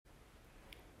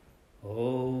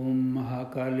ॐ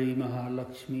महाकाली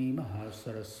महालक्ष्मी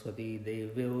महासरस्वती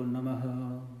देव्यो नमः।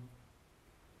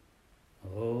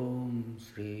 ॐ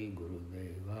श्री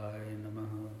गुरुदेवाय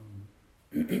नमः।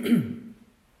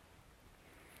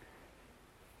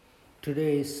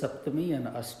 Today is Saptami and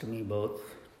Ashtami both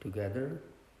together.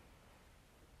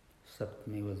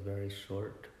 Saptami was very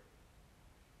short.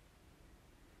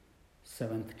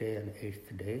 7th day and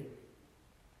 8th day.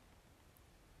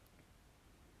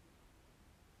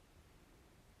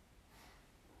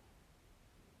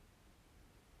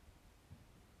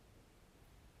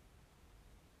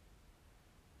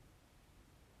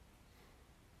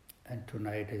 And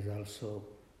tonight is also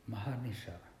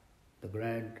Mahanisha, the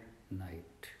grand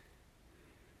night.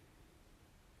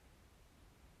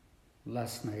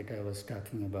 Last night I was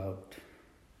talking about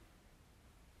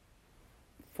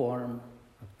form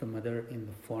of the mother in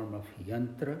the form of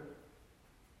Yantra.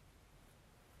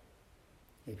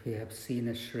 If you have seen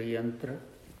a Shri Yantra,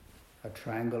 a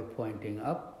triangle pointing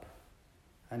up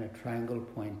and a triangle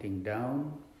pointing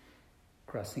down,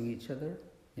 crossing each other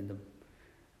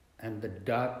and the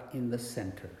dot in the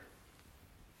center.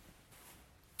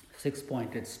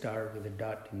 6-pointed star with a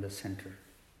dot in the center.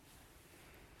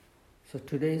 So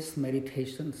today's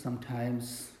meditation,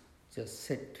 sometimes just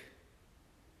sit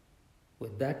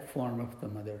with that form of the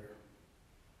mother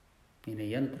in a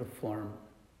yantra form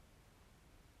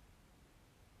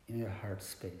in your heart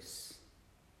space.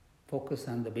 Focus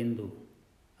on the bindu,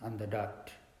 on the dot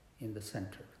in the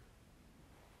center.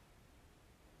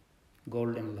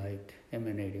 Golden light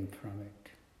emanating from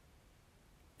it,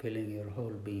 filling your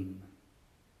whole being.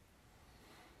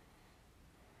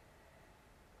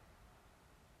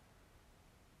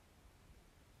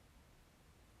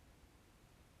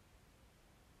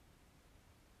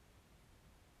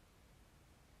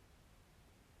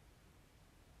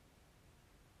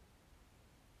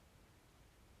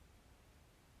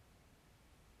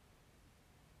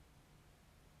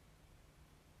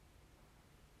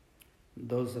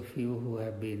 Those of you who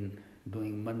have been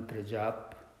doing mantra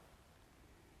jap,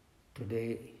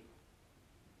 today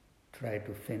try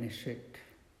to finish it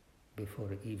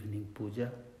before evening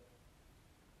puja.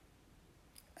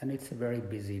 And it's a very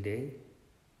busy day,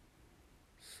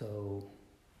 so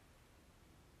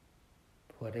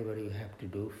whatever you have to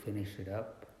do, finish it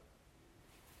up.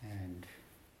 And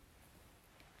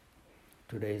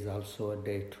today is also a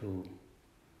day to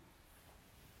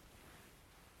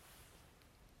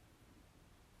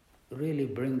really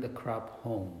bring the crop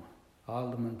home. All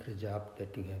the mantra jap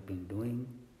that you have been doing.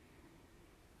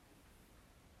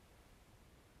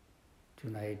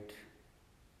 Tonight,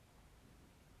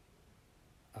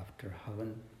 after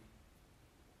Havan,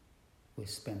 we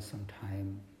spend some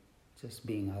time just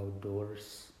being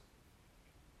outdoors.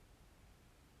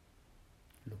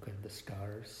 Look at the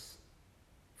stars.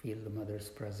 Feel the mother's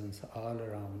presence all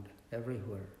around,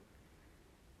 everywhere.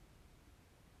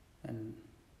 And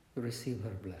receive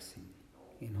her blessing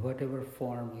in whatever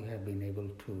form you have been able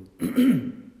to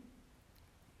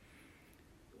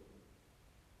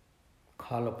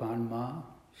call upon Ma.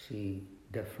 She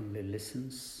definitely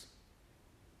listens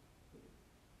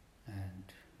and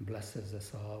blesses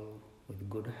us all with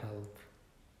good health,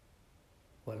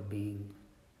 well-being,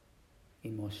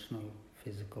 emotional,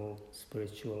 physical,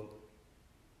 spiritual.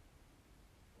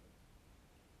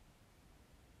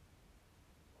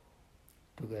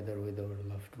 Together with our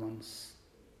loved ones,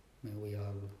 may we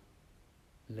all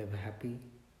live happy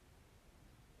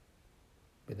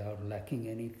without lacking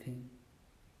anything.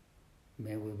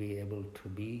 May we be able to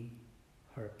be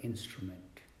her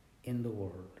instrument in the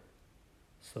world,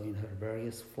 so in her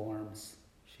various forms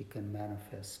she can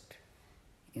manifest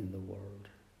in the world.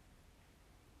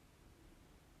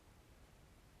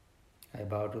 I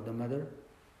bow to the Mother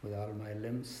with all my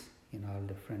limbs in all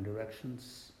different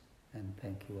directions, and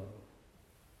thank you all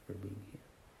for being here.